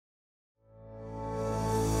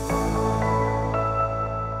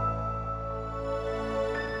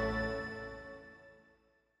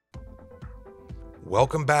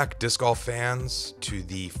Welcome back, disc golf fans, to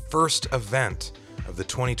the first event of the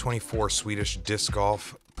 2024 Swedish Disc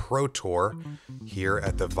Golf Pro Tour here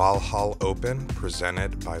at the Valhall Open,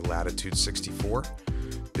 presented by Latitude 64.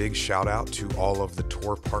 Big shout out to all of the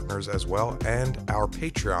tour partners as well, and our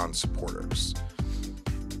Patreon supporters.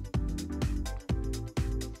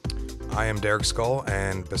 I am Derek Scull,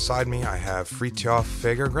 and beside me I have Fritiof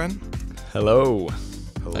Fagergren. Hello.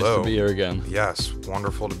 Hello. Nice to be here again. Yes,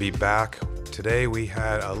 wonderful to be back. Today we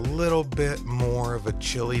had a little bit more of a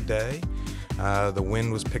chilly day. The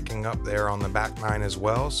wind was picking up there on the back nine as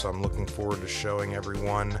well, so I'm looking forward to showing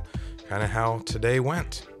everyone kind of how today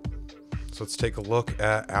went. So let's take a look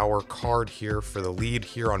at our card here for the lead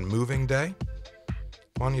here on moving day.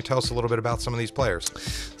 Why don't you tell us a little bit about some of these players?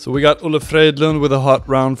 So we got Olle Fröjdlund with a hot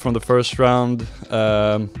round from the first round.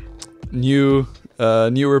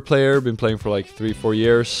 Newer player, been playing for like 3-4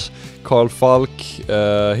 years. Falk,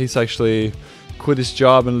 he's actually quit his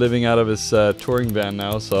job and living out of his touring van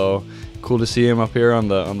now, so cool to see him up here on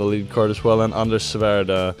the lead card as well. And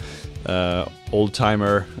Swärd, old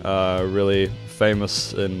timer, really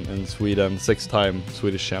famous in Sweden, 6-time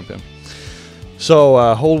Swedish champion.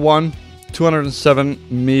 So hole 1, 207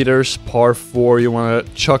 meters, par 4. You want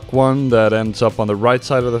to chuck one that ends up on the right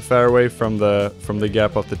side of the fairway from the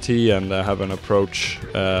gap of the tee, and have an approach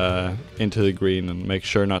into the green, and make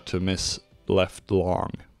sure not to miss left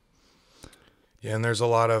long. Yeah, and there's a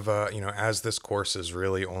lot of, as this course is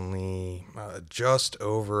really only just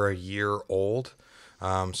over a year old,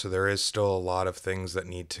 so there is still a lot of things that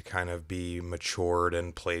need to kind of be matured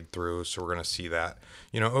and played through. So we're going to see that,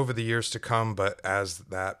 over the years to come. But as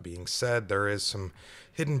that being said, there is some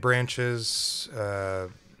hidden branches,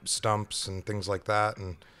 stumps, and things like that,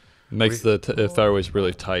 and makes the fairways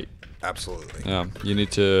really tight. Absolutely. Yeah, you need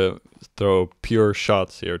to throw pure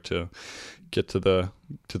shots here to get to the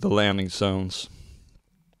landing zones.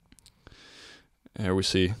 Here we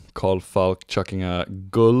see Falk chucking a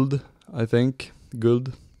guld, I think.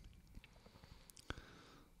 Good.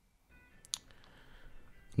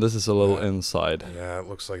 This is a little inside. Yeah, it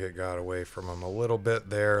looks like it got away from him a little bit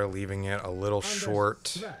there, leaving it a little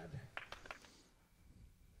short.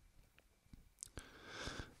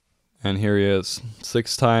 And here he is,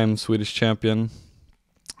 6-time Swedish champion.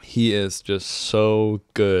 He is just so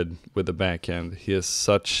good with the backhand. He has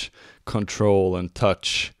such control and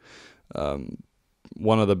touch.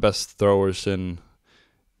 One of the best throwers in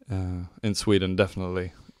Sweden,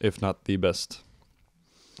 definitely, if not the best.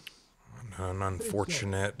 An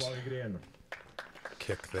unfortunate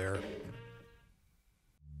kick there.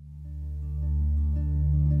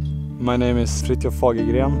 My name is Fritiof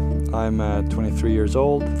Fagergren. I'm 23 years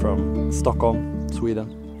old, from Stockholm,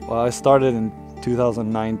 Sweden. Well, I started in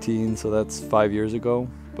 2019, so that's 5 years ago.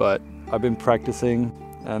 But I've been practicing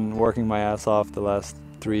and working my ass off the last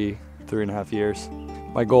 3.5 years.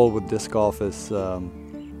 My goal with disc golf is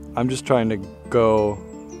I'm just trying to go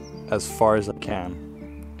as far as I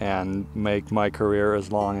can and make my career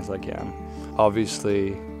as long as I can.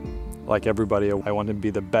 Obviously, like everybody, I want to be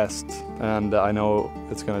the best, and I know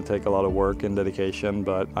it's going to take a lot of work and dedication,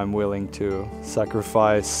 but I'm willing to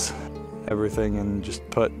sacrifice everything and just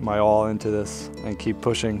put my all into this and keep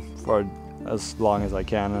pushing for as long as I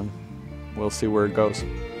can, and we'll see where it goes.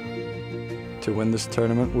 To win this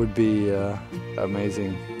tournament would be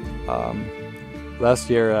amazing.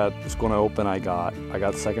 Last year at Scull Open, I got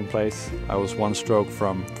second place. I was one stroke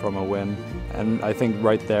from a win, and I think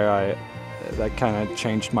right there that kind of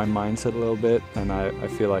changed my mindset a little bit, and I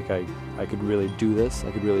feel like I could really do this.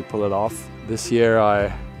 I could really pull it off. This year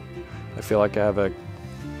I feel like I have a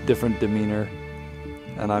different demeanor,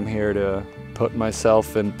 and I'm here to put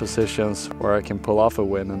myself in positions where I can pull off a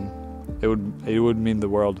win, and it would mean the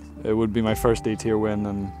world. It would be my first A-tier win,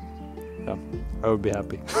 and yeah, I would be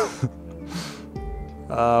happy.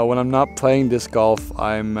 When I'm not playing disc golf,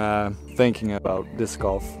 I'm thinking about disc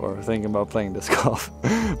golf or thinking about playing disc golf.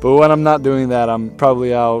 But when I'm not doing that, I'm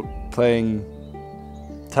probably out playing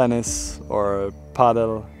tennis or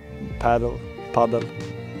paddle,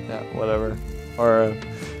 yeah, whatever. Or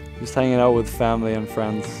just hanging out with family and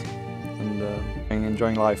friends and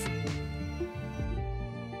enjoying life.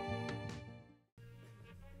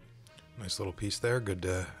 Nice little piece there. Good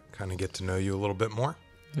to kind of get to know you a little bit more.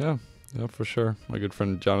 Yeah, for sure. My good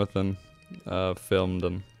friend Jonathan filmed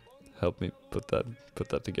and helped me put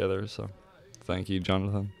that together. So, thank you,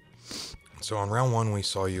 Jonathan. So on round 1, we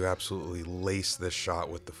saw you absolutely lace this shot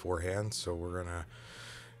with the forehand. So we're gonna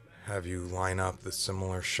have you line up the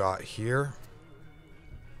similar shot here.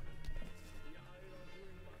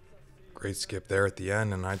 Great skip there at the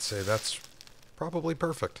end, and I'd say that's probably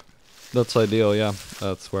perfect. That's ideal, yeah.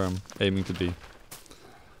 That's where I'm aiming to be.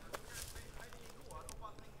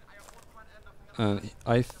 And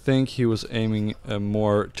I think he was aiming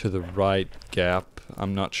more to the right gap.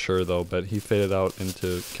 I'm not sure though, but he faded out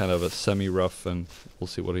into kind of a semi-rough, and we'll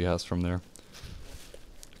see what he has from there.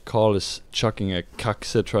 Carl is chucking a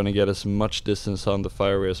kaxe, trying to get as much distance on the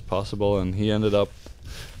fairway as possible, and he ended up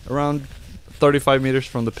around 35 meters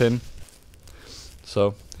from the pin.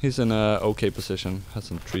 So he's in a okay position, has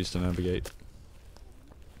some trees to navigate.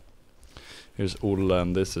 Here's Olle,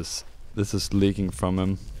 and this is leaking from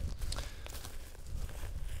him.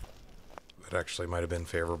 That actually might have been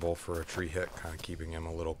favorable for a tree hit, kind of keeping him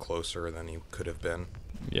a little closer than he could have been.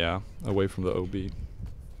 Yeah, away from the OB.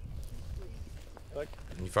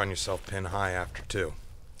 And you find yourself pin high after 2.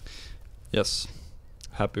 Yes,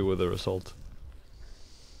 happy with the result.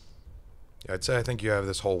 Yeah, I'd say I think you have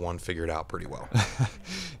this whole one figured out pretty well.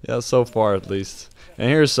 Yeah, so far at least. And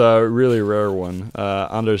here's a really rare one.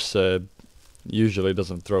 Anders usually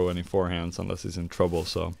doesn't throw any forehands unless he's in trouble,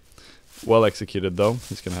 so well executed though.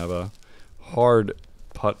 He's gonna have a hard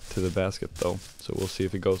putt to the basket though, so we'll see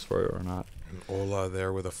if he goes for it or not. And Olle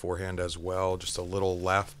there with a forehand as well, just a little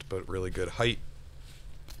left, but really good height.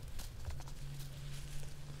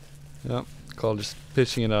 Yeah, Carl just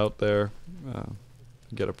pitching it out there,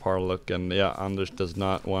 get a par look, and yeah, Anders does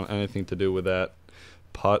not want anything to do with that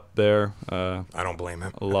putt there. I don't blame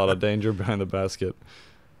him. A lot of danger behind the basket.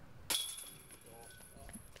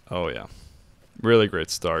 Oh yeah, really great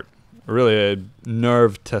start. Really a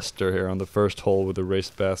nerve tester here on the first hole with the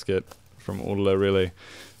raised basket from Olle, really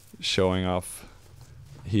showing off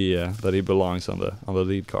that he belongs on the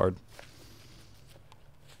lead card.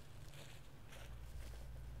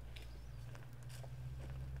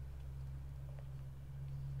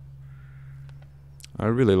 I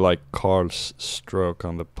really like Carl's stroke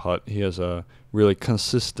on the putt. He has a really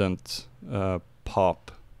consistent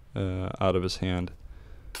pop out of his hand.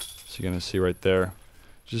 So you're gonna see right there,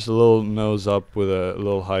 just a little nose up with a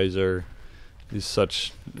little hyzer. He's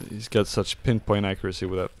got such pinpoint accuracy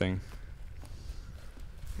with that thing.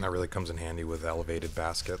 And that really comes in handy with elevated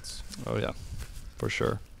baskets. Oh yeah, for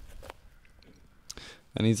sure.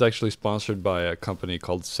 And he's actually sponsored by a company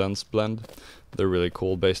called SenseBlend. They're really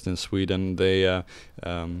cool, based in Sweden. They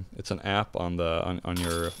it's an app on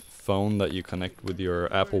your phone that you connect with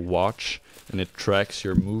your Apple Watch, and it tracks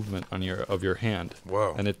your movement on your hand.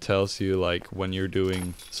 Whoa. And it tells you like when you're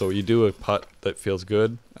doing, so you do a putt that feels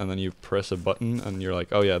good, and then you press a button and you're like,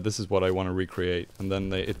 oh yeah, this is what I want to recreate, and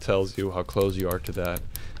then it tells you how close you are to that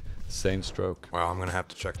same stroke. Wow, I'm gonna have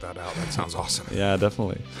to check that out. That sounds awesome. Yeah,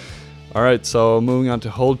 definitely. All right, so moving on to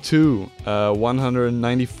hole 2,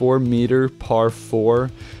 194 meter par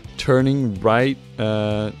 4, turning right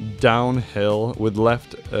downhill with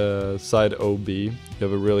left side OB. You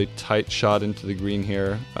have a really tight shot into the green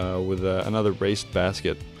here with another raised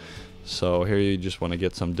basket. So here you just want to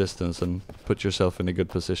get some distance and put yourself in a good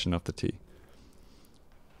position off the tee.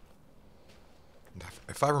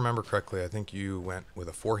 If I remember correctly, I think you went with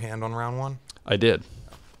a forehand on round 1. I did.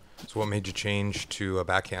 So what made you change to a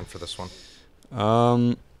backhand for this one?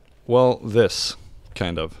 Well, this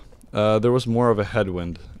kind of. There was more of a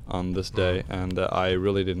headwind on this day, and I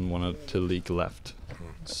really didn't want it to leak left.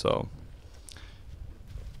 So.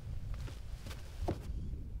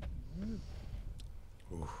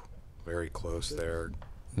 Ooh, very close there.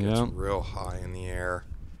 Yeah. It's real high in the air.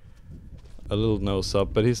 A little nose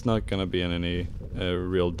up, but he's not going to be in any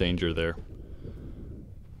real danger there.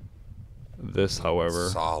 This, however,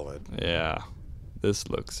 solid. Yeah, this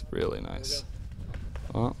looks really nice.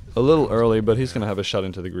 A little early, but he's going to have a shot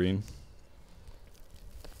into the green.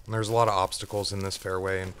 And there's a lot of obstacles in this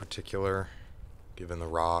fairway in particular, given the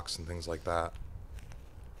rocks and things like that.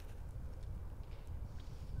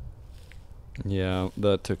 Yeah,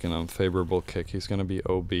 that took an unfavorable kick. He's going to be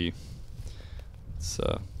OB. It's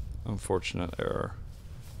an unfortunate error.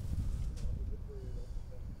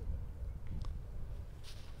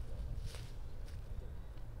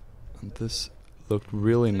 And this looked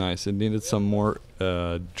really nice. It needed some more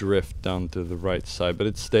drift down to the right side, but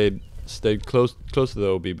it stayed close to the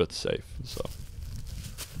OB, but safe. So.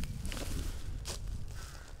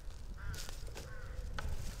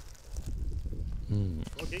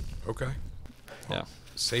 Okay. Yeah.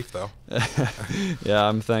 Safe though. Yeah,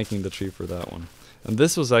 I'm thanking the tree for that one. And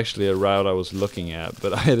this was actually a route I was looking at,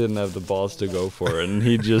 but I didn't have the balls to go for it, and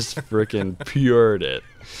he just freaking pured it.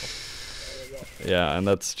 Yeah, and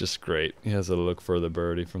that's just great. He has a look for the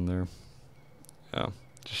birdie from there. Yeah,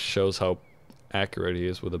 just shows how accurate he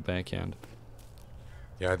is with a backhand.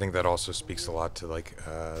 Yeah, I think that also speaks a lot to like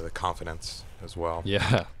the confidence as well.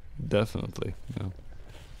 Yeah, definitely. Yeah.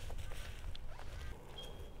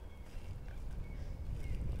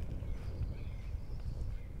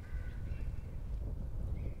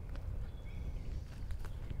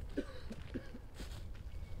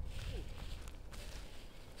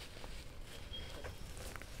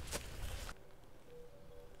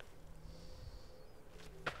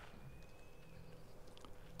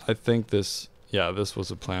 I think this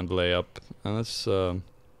was a planned layup, and it's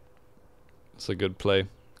a good play.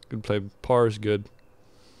 Good play. Par is good.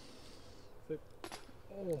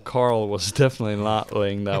 Carl was definitely not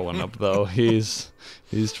laying that one up though. He's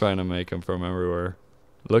trying to make them from everywhere.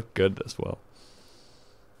 Look good as well.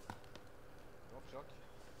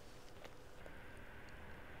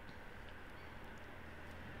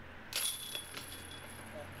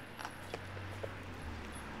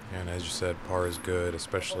 And as you said, par is good,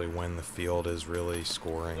 especially when the field is really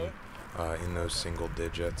scoring in those single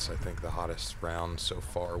digits. I think the hottest round so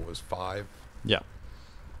far was 5. Yeah.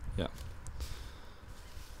 Yeah.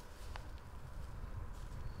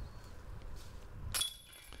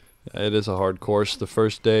 It is a hard course. The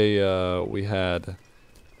first day we had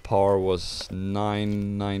par was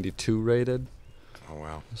 992 rated. Oh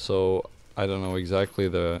wow. So I don't know exactly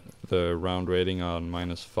the round rating on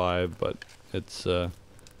 -5, but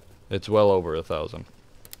it's well over 1,000.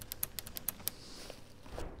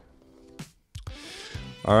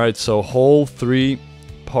 All right, so hole 3,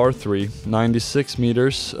 par 3, 96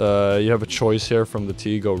 meters. You have a choice here from the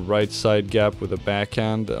tee. Go right side gap with a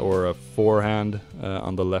backhand or a forehand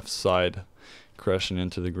on the left side, crashing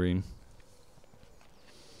into the green.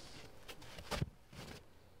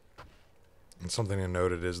 And something to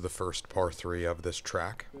note, it is the first par 3 of this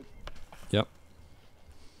track. Yep.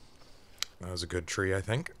 That was a good tree, I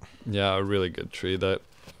think. Yeah, a really good tree that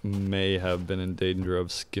may have been in danger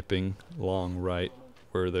of skipping long right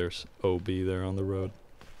where there's OB there on the road.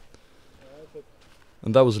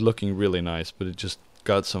 And that was looking really nice, but it just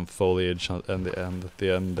got some foliage at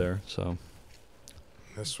the end there, so.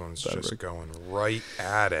 This one's just going right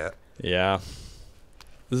at it. Yeah.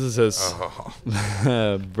 This is his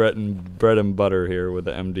bread and butter here with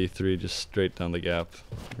the MD3 just straight down the gap.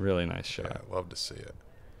 Really nice shot. Yeah, I love to see it.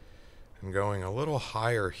 I'm going a little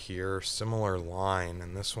higher here, similar line,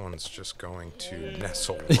 and this one's just going to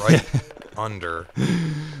nestle right under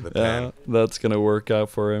the pin. Yeah, that's going to work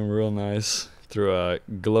out for him real nice. Through a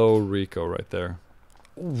glow Rico right there.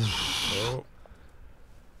 Oh.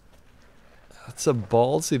 That's a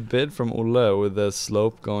ballsy bid from Olle with the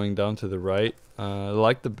slope going down to the right. I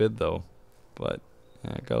like the bid though, but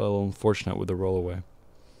yeah, got a little unfortunate with the roll away.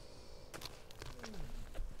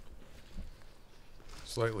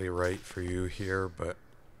 Slightly right for you here, but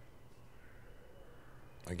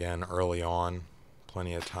again, early on,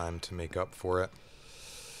 plenty of time to make up for it.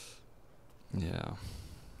 Yeah.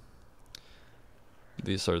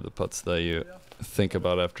 These are the putts that you think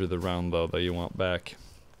about after the round though, that you want back.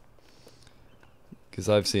 Because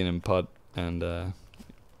I've seen him putt, and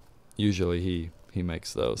usually he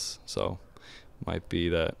makes those. So might be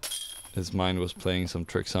that his mind was playing some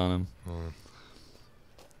tricks on him.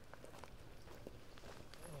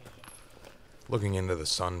 Looking into the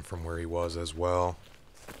sun from where he was as well.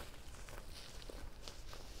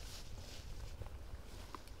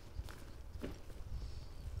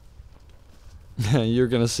 You're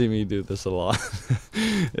gonna see me do this a lot.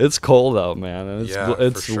 It's cold out, man, and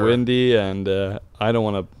it's for sure. windy, and I don't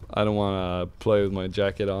wanna play with my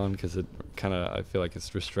jacket on because it I feel like it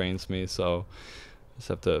restrains me. So I just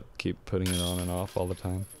have to keep putting it on and off all the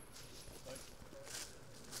time.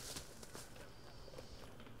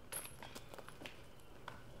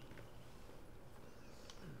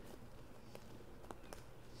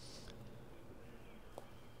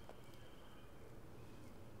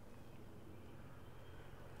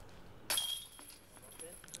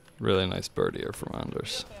 Really nice birdie here from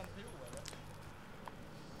Anders.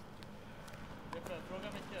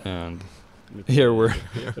 And here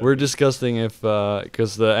we're discussing if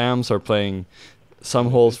because the AMs are playing,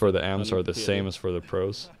 some holes for the AMs are the same as for the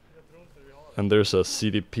pros, and there's a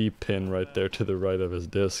CDP pin right there to the right of his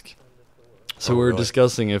disc. So we're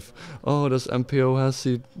discussing if does MPO has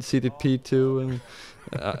CDP too,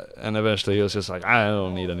 and eventually he was just like, I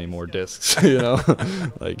don't need any more discs, you know,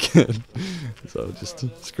 like so just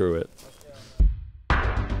screw it.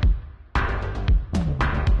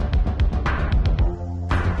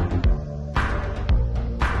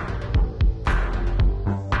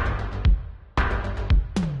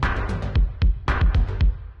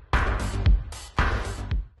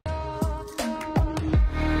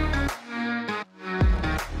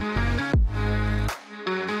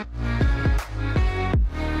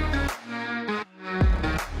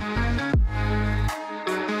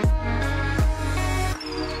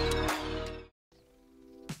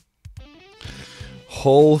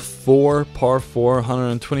 Hole 4, par 4,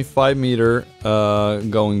 125 meter,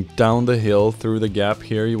 going down the hill through the gap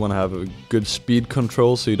here. You want to have a good speed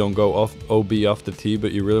control so you don't go off OB off the tee,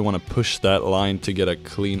 but you really want to push that line to get a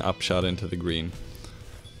clean upshot into the green.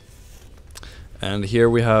 And here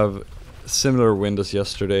we have similar wind as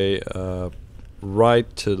yesterday,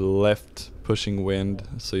 right to left pushing wind.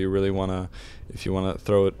 So you really want to, if you want to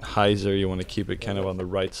throw it hyzer, you want to keep it kind of on the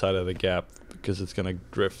right side of the gap because it's going to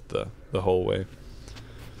drift the whole way.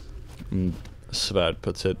 And Swärd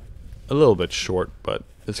puts it a little bit short, but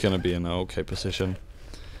it's going to be in an okay position.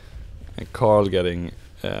 And Carl getting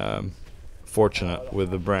fortunate with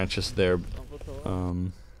the branches there.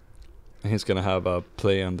 He's going to have a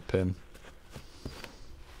play on the pin.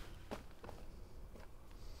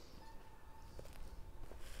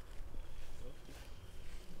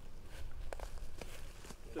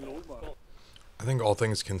 I think all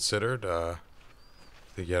things considered,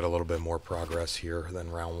 they get a little bit more progress here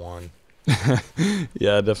than round one.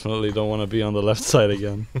 Yeah, I definitely don't want to be on the left side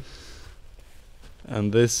again.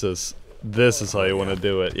 And this is how you want to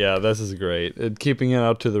do it. Yeah, this is great. Keeping it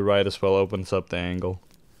out to the right as well opens up the angle.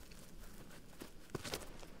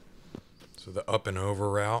 So the up and over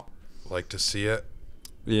route, like to see it.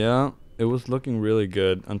 Yeah, it was looking really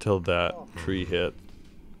good until that tree hit.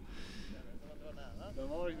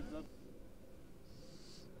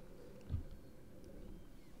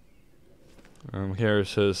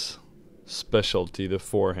 Here's his specialty, the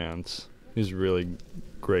forehands. He's really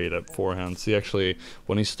great at forehands. He actually,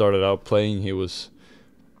 when he started out playing, he was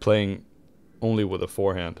playing only with a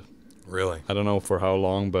forehand. Really? I don't know for how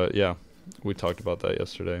long, but yeah, we talked about that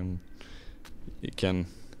yesterday. And you can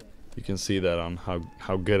see that on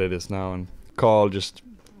how good it is now. And Carl just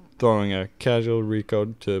throwing a casual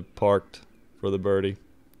recode to parked for the birdie.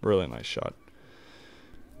 Really nice shot.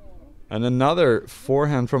 And another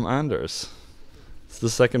forehand from Anders. It's the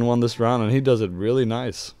second one this round, and he does it really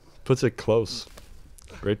nice. Puts it close.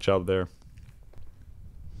 Great job there.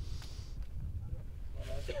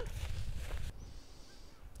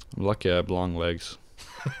 I'm lucky I have long legs.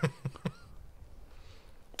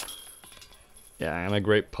 Yeah, and a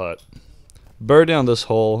great putt. Birdie on this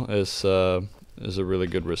hole is a really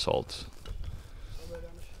good result.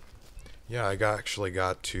 Yeah, I actually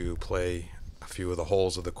got to play a few of the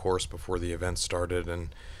holes of the course before the event started,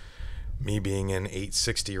 and me being an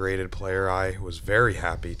 860 rated player, I was very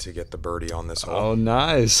happy to get the birdie on this hole. Oh,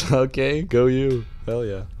 nice. Okay, go you. Hell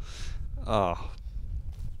yeah. Oh.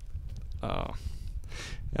 Yeah,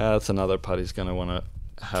 that's another putt he's going to want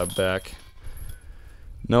to have back.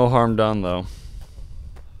 No harm done, though.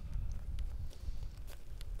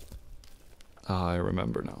 Oh, I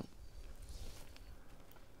remember now.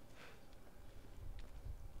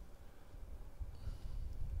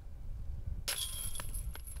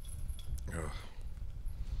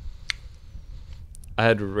 I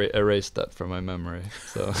had to erase that from my memory,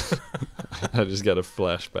 so I just got a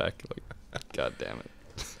flashback. Like, God damn it!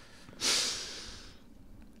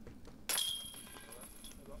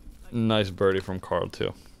 Nice birdie from Carl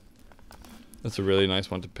too. That's a really nice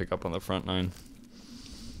one to pick up on the front nine.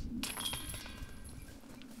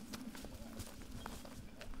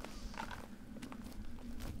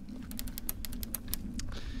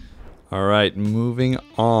 All right, moving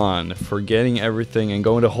on, forgetting everything and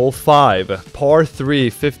going to hole 5, par 3,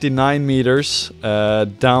 59 meters,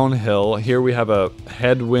 downhill. Here we have a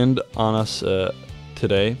headwind on us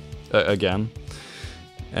today, again.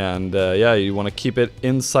 And yeah, you want to keep it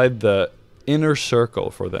inside the inner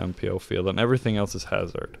circle for the MPO field, and everything else is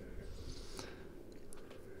hazard.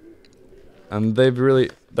 And they've really,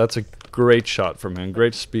 that's a great shot from him,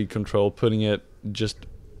 great speed control, putting it just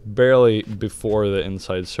barely before the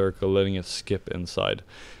inside circle, letting it skip inside.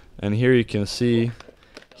 And here you can see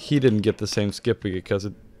he didn't get the same skip because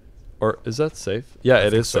it, or is that safe? Yeah,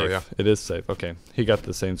 it is safe. Yeah. It is safe. Okay, he got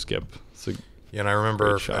the same skip. So yeah, and I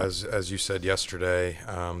remember as you said yesterday,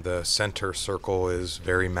 the center circle is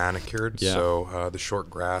very manicured, so the short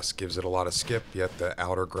grass gives it a lot of skip, yet the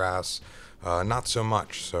outer grass not so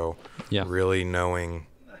much. So really knowing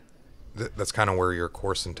that's kind of where your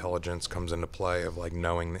course intelligence comes into play, of like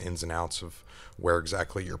knowing the ins and outs of where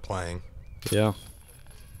exactly you're playing. Yeah.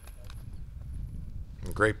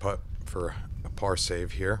 Great putt for a par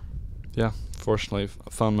save here. Yeah, fortunately I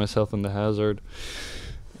found myself in the hazard.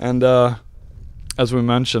 And as we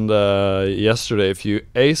mentioned yesterday, if you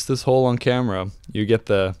ace this hole on camera, you get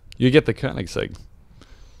the Koenigsegg.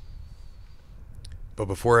 But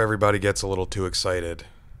before everybody gets a little too excited,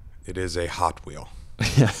 it is a Hot Wheel.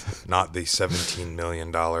 Yeah. Not the $17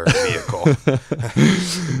 million vehicle.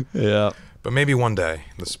 Yeah. But maybe one day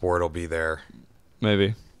the sport will be there.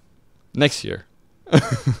 Maybe. Next year.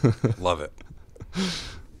 Love it.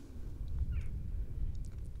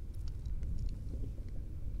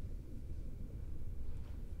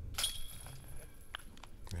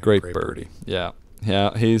 Great birdie. Yeah.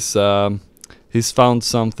 Yeah, he's found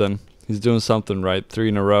something. He's doing something right. 3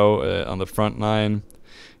 in a row on the front 9.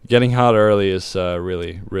 Getting hot early is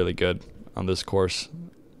really, really good on this course.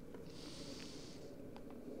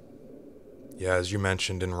 Yeah, as you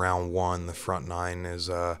mentioned in round 1, the front 9 is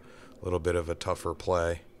a little bit of a tougher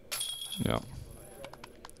play. Yeah.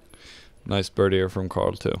 Nice birdie here from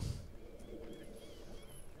Carl too.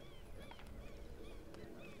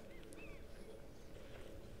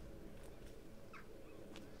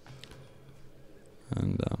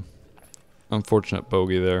 And unfortunate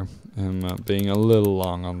bogey there, him being a little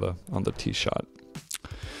long on the tee shot.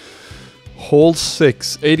 Hole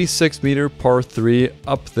 6, 86 meter par 3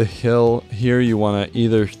 up the hill. Here you want to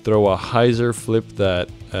either throw a hyzer flip that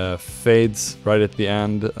fades right at the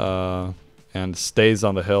end and stays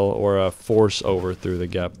on the hill, or a force over through the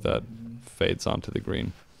gap that fades onto the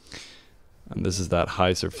green. And this is that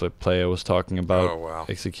hyzer flip play I was talking about. Oh, wow.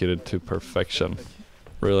 Executed to perfection.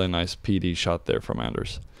 Really nice PD shot there from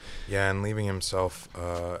Anders. Yeah, and leaving himself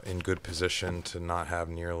in good position to not have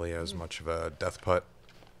nearly as much of a death putt.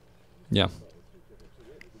 Yeah.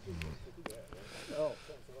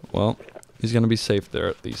 Well, he's going to be safe there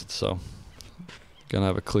at least, so going to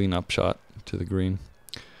have a clean up shot to the green.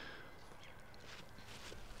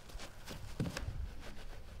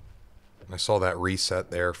 I saw that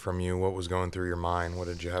reset there from you. What was going through your mind? What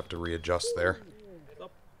did you have to readjust there?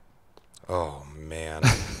 Oh, man.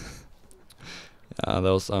 That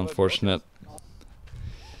was unfortunate.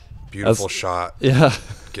 Beautiful shot. Yeah.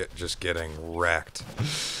 Just getting wrecked.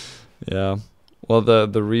 Yeah. Well,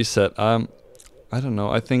 the reset, I don't know.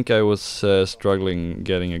 I think I was struggling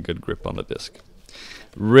getting a good grip on the disc.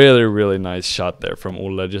 Really, really nice shot there from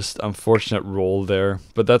Olle. Just unfortunate roll there.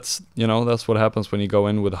 But that's, that's what happens when you go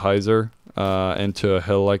in with hyzer into a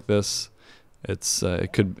hill like this.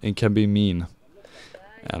 It can be mean.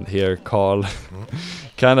 And here Carl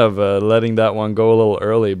kind of letting that one go a little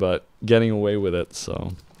early, but getting away with it.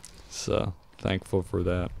 So thankful for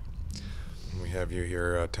that. We have you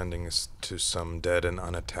here attending to some dead and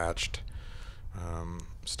unattached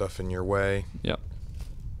stuff in your way. Yep.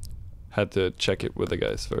 Had to check it with the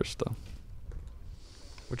guys first, though.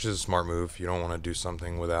 Which is a smart move. You don't want to do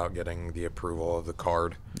something without getting the approval of the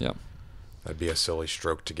card. Yeah. That'd be a silly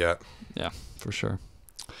stroke to get. Yeah, for sure.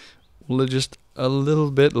 Well, just a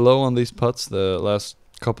little bit low on these putts the last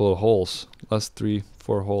couple of holes. Last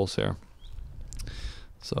 3-4 holes here.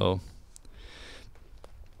 So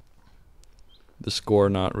the score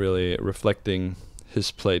not really reflecting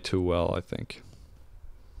his play too well, I think.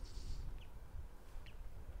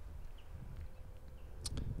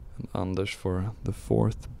 And Anders for the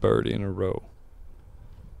 4th birdie in a row.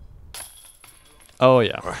 Oh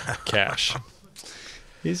yeah, cash.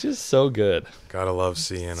 He's just so good. Gotta love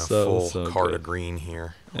seeing a full card good. of green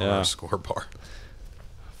here on our scoreboard.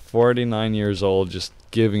 49 years old, just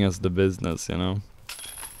giving us the business, A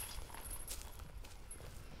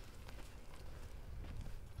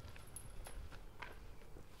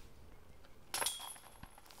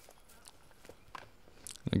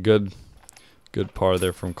good par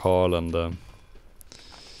there from Carl, and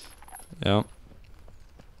yeah,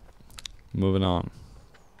 moving on.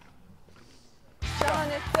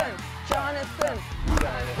 Jonathan.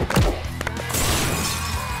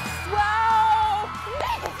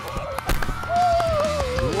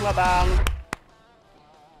 Wow!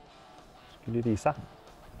 Skulle du visa?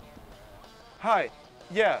 Hi.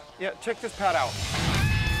 Yeah, check this pad out.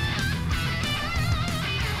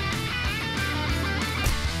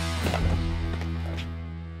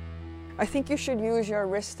 I think you should use your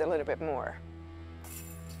wrist a little bit more.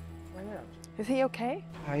 Is he okay?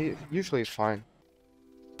 Usually it's fine.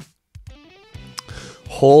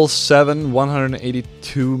 Hole 7,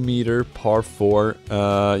 182 meter par 4.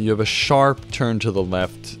 You have a sharp turn to the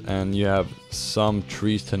left, and you have some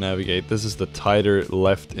trees to navigate. This is the tighter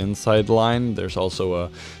left inside line. There's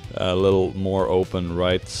also a little more open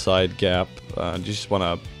right side gap. You just want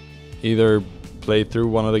to either play through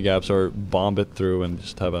one of the gaps or bomb it through and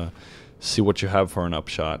just see what you have for an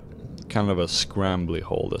upshot. Kind of a scrambly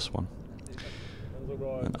hole, this one.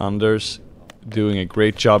 And Anders doing a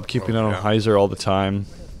great job keeping it on hyzer all the time.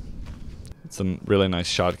 It's a really nice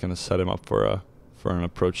shot, gonna set him up for an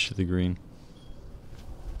approach to the green.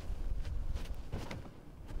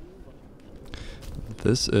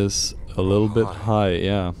 This is a little bit high,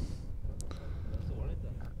 yeah.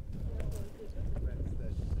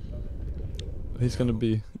 He's gonna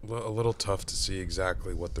be A little tough to see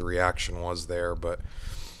exactly what the reaction was there, but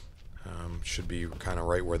should be kind of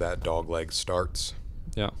right where that dog leg starts.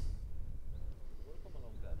 yeah.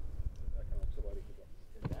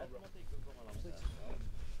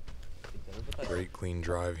 Great clean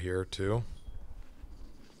drive here too.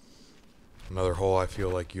 Another hole I feel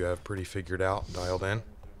like you have pretty figured out, dialed in.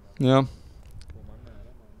 Yeah,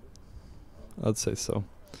 I'd say so.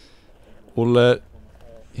 Olle,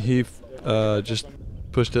 he just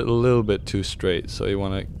pushed it a little bit too straight, so you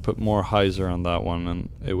want to put more hyzer on that one, and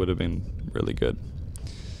it would have been really good.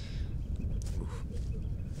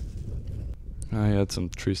 He had some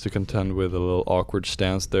trees to contend with, a little awkward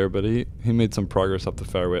stance there, but he made some progress up the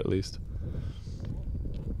fairway at least.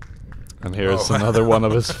 And here's another one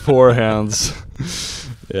of his forehands.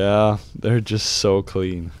 Yeah, they're just so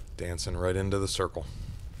clean. Dancing right into the circle.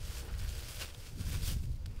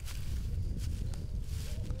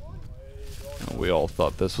 And we all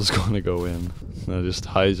thought this was going to go in. And I just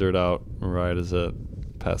hyzered out right as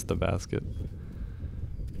it passed the basket.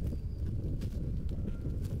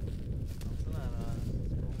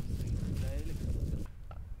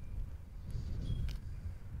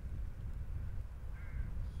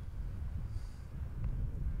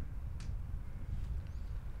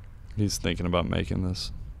 He's thinking about making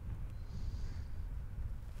this.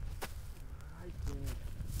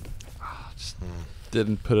 Just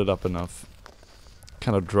didn't put it up enough.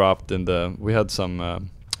 Kind of dropped in the... We had some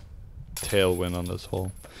tailwind on this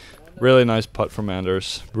hole. Really nice putt from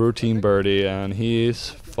Anders. Routine birdie, and he's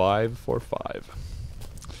 5 for 5.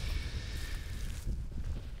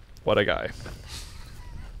 What a guy.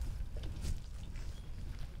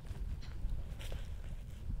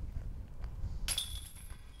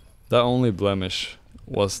 The only blemish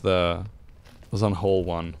was on hole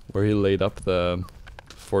 1, where he laid up the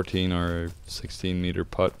 14 or 16 meter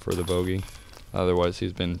putt for the bogey. Otherwise,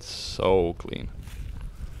 he's been so clean.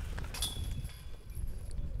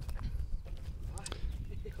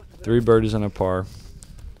 Three birdies and a par.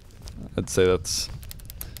 I'd say that's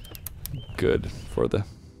good for the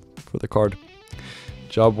card.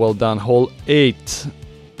 Job well done. Hole 8,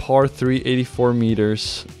 par 3, 84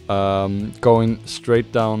 meters. Going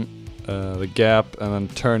straight down the gap and then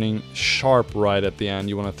turning sharp right at the end.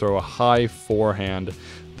 You want to throw a high forehand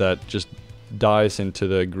that just dies into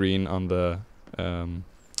the green on the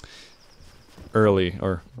early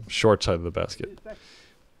or short side of the basket,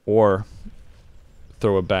 or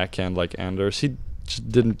throw a backhand like Anders. He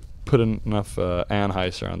just didn't put enough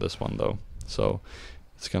anhyzer on this one though, so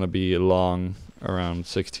it's gonna be long, around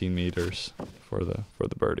 16 meters for the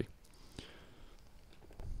birdie.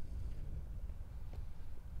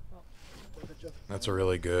 That's a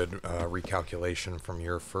really good recalculation from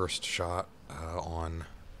your first shot on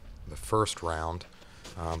the first round,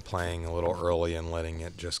 playing a little early and letting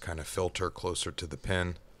it just kind of filter closer to the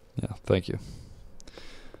pin. Yeah, thank you.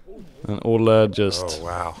 And Olle just... Oh,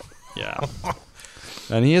 wow. Yeah.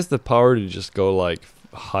 And he has the power to just go like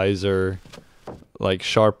hyzer, like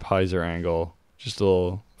sharp hyzer angle, just a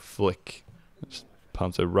little flick, just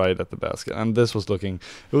pumps it right at the basket. And this was looking,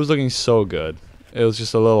 it was looking so good. It was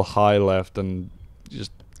just a little high left and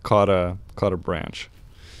just caught a branch.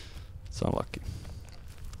 It's unlucky.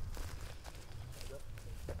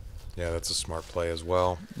 Yeah, that's a smart play as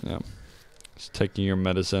well. Yeah, just taking your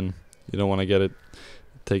medicine. You don't want to get it,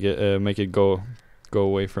 take it, make it go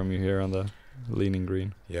away from you here on the leaning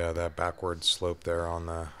green. Yeah, that backward slope there on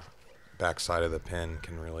the back side of the pin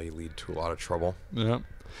can really lead to a lot of trouble. Yeah,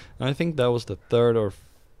 and I think that was the third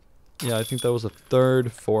I think that was the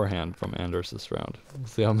third forehand from Anders this round. We'll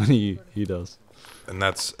see how many he does. And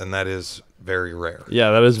that is very rare. Yeah,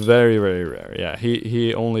 that is very, very rare. Yeah,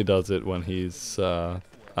 he only does it when he's out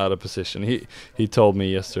of position. He told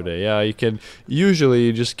me yesterday. Yeah, you can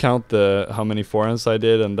usually just count how many forehands I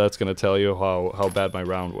did, and that's gonna tell you how bad my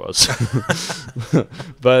round was.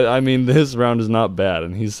 But I mean, his round is not bad,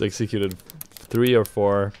 and he's executed 3 or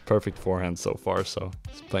 4 perfect forehands so far. So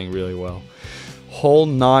he's playing really well. Hole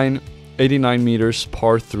 9, 89 meters,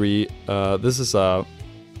 par 3. This is a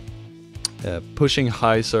pushing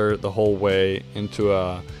hyzer the whole way into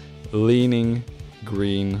a leaning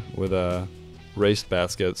green with a raised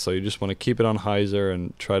basket. So you just want to keep it on hyzer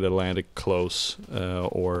and try to land it close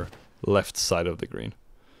or left side of the green.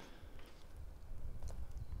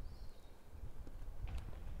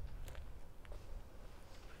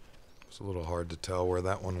 It's a little hard to tell where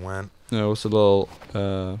that one went. Yeah, it was a little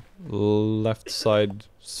left side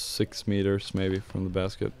 6 meters maybe from the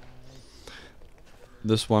basket.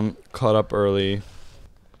 This one caught up early.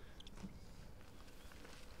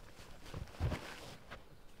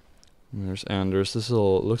 And there's Anders. This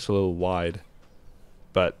looks a little wide,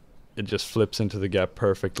 but it just flips into the gap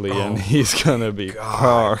perfectly, and he's gonna be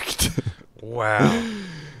parked. Wow.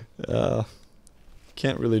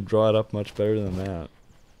 Can't really draw it up much better than that.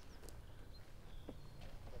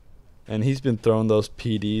 And he's been throwing those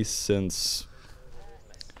PDs since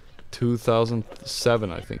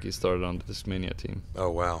 2007, I think he started on the Discmania team. Oh,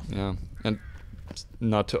 wow. Yeah, and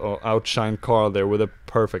not to outshine Carl there with a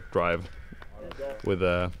perfect drive, with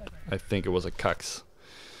a, I think it was a Kaxe.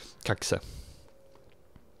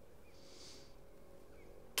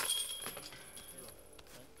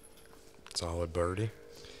 Solid birdie.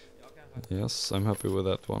 Yes, I'm happy with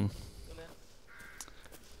that one.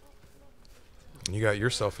 You got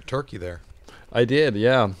yourself a turkey there. I did,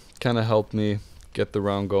 yeah. Kind of helped me get the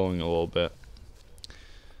round going a little bit.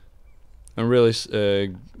 And really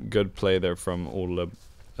good play there from Olle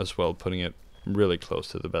as well, putting it really close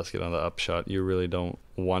to the basket on the upshot. You really don't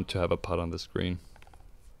want to have a putt on this green.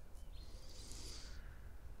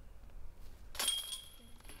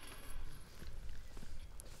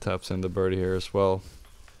 Taps in the birdie here as well.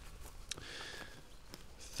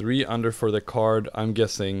 3 under for the card. I'm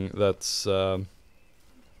guessing that's I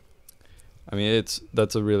mean,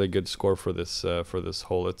 that's a really good score for this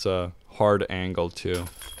hole. It's a hard angle to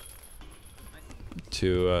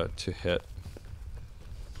hit,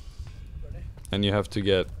 and you have to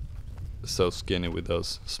get so skinny with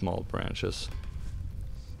those small branches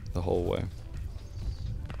the whole way.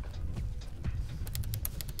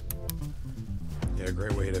 Yeah, a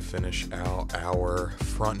great way to finish out our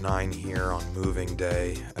front 9 here on moving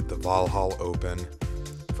day at the Valhall Open.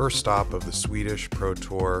 First stop of the Swedish Pro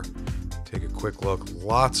Tour. Take a quick look.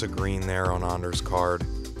 Lots of green there on Anders' card.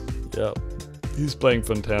 Yeah, he's playing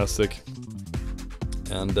fantastic.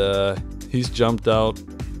 And he's jumped out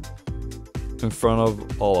in front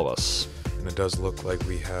of all of us. And it does look like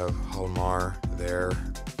we have Halmar there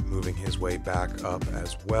moving his way back up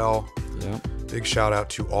as well. Yeah. Big shout out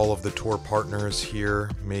to all of the tour partners here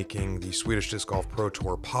making the Swedish Disc Golf Pro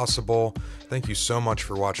Tour possible. Thank you so much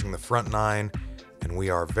for watching the front 9, and we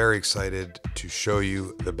are very excited to show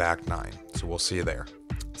you the back 9. So we'll see you there.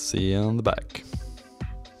 See you on the back.